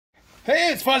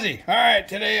Hey, it's Fuzzy. All right,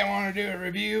 today I want to do a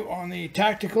review on the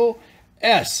Tactical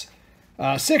S,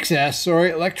 6S,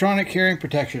 sorry, electronic hearing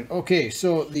protection. Okay,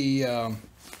 so the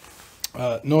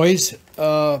noise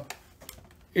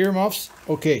earmuffs.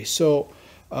 Okay, so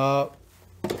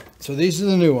these are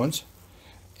the new ones,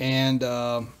 and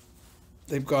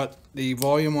they've got the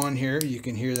volume on here. You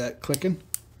can hear that clicking.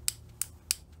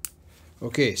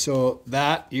 Okay, so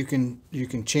that you can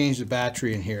change the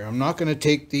battery in here. I'm not going to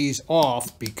take these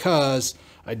off because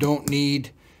I don't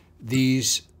need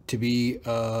these to be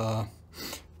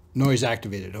noise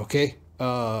activated. Okay,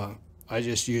 I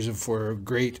just use them for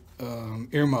great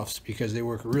earmuffs because they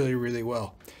work really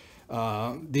well.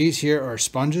 These here are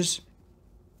sponges.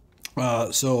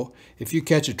 So if you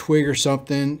catch a twig or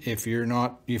something, if you're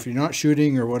not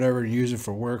shooting or whatever, and use it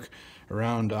for work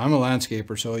around, I'm a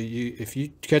landscaper, so if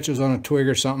you catch those on a twig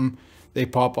or something, they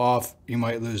pop off, you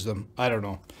might lose them. I don't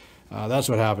know. That's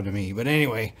what happened to me. But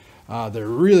anyway, they're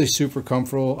really super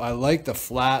comfortable. I like the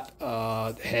flat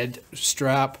head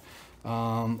strap.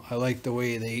 I like the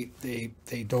way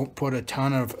they don't put a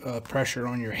ton of pressure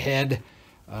on your head.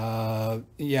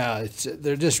 Yeah,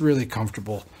 they're just really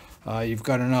comfortable. You've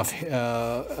got enough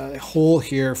hole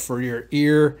here for your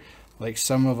ear. Like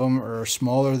some of them are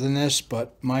smaller than this,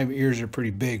 but my ears are pretty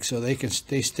big, so they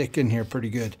stick in here pretty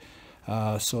good.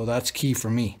 So that's key for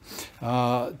me.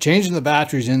 Changing the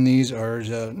batteries in these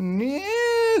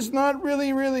it's not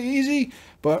really easy,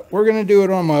 but we're gonna do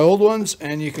it on my old ones,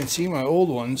 and you can see my old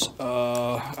ones.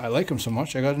 I like them so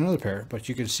much. I got another pair, but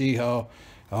you can see how,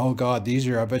 oh God, these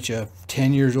are, I bet you,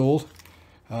 10 years old.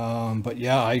 But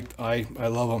yeah, I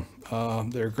love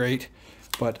them. They're great.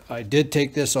 But I did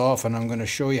take this off, and I'm going to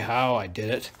show you how I did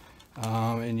it.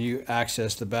 And you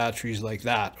access the batteries like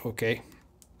that, okay?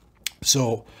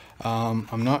 So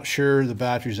I'm not sure the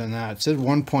batteries on that. It said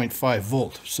 1.5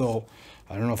 volt. So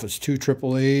I don't know if it's two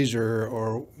AAAs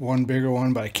or one bigger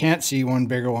one, but I can't see one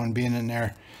bigger one being in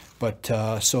there. But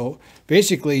so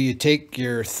basically you take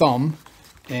your thumb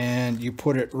and you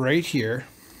put it right here.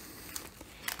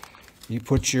 You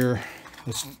put your,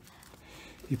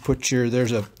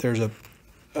 there's a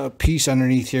piece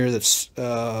underneath here that's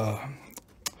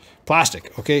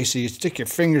plastic. Okay, so you stick your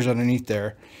fingers underneath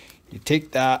there. You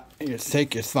take that, you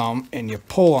take your thumb, and you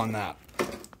pull on that.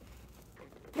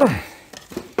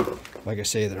 Like I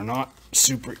say, they're not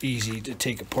super easy to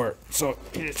take apart. So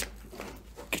you just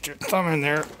get your thumb in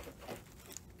there.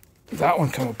 That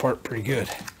one come apart pretty good.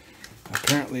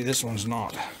 Apparently this one's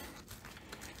not.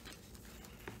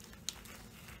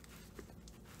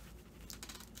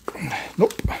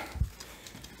 Nope.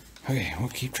 Okay, we'll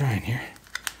keep trying here.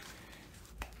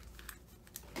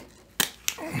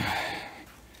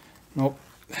 Nope.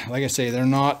 Like I say, they're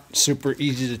not super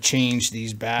easy to change,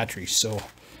 these batteries. So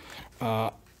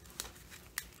I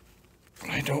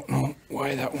don't know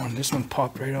why this one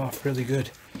popped right off really good.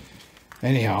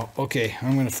 Anyhow, okay,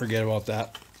 I'm going to forget about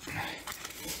that.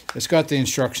 It's got the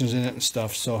instructions in it and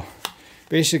stuff. So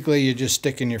basically you just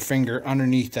stick in your finger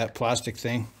underneath that plastic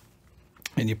thing,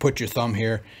 and you put your thumb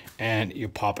here and you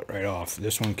pop it right off.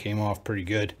 This one came off pretty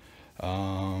good,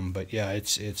 but yeah,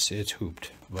 it's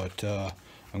hooped. But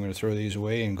I'm going to throw these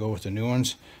away and go with the new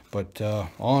ones. But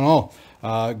all in all,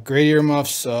 great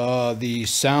earmuffs. The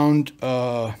sound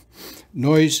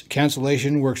noise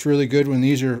cancellation works really good when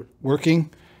these are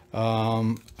working.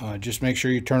 Just make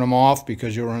sure you turn them off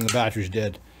because you'll run the batteries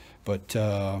dead. But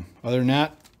other than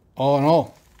that, all in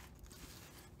all,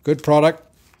 good product.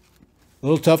 A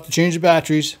little tough to change the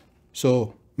batteries,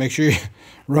 so make sure you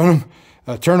run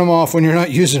them, turn them off when you're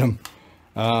not using them.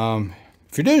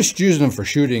 If you're just using them for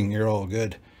shooting, you're all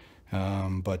good.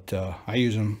 But I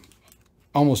use them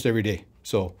almost every day.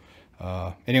 So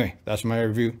anyway, that's my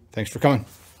review. Thanks for coming.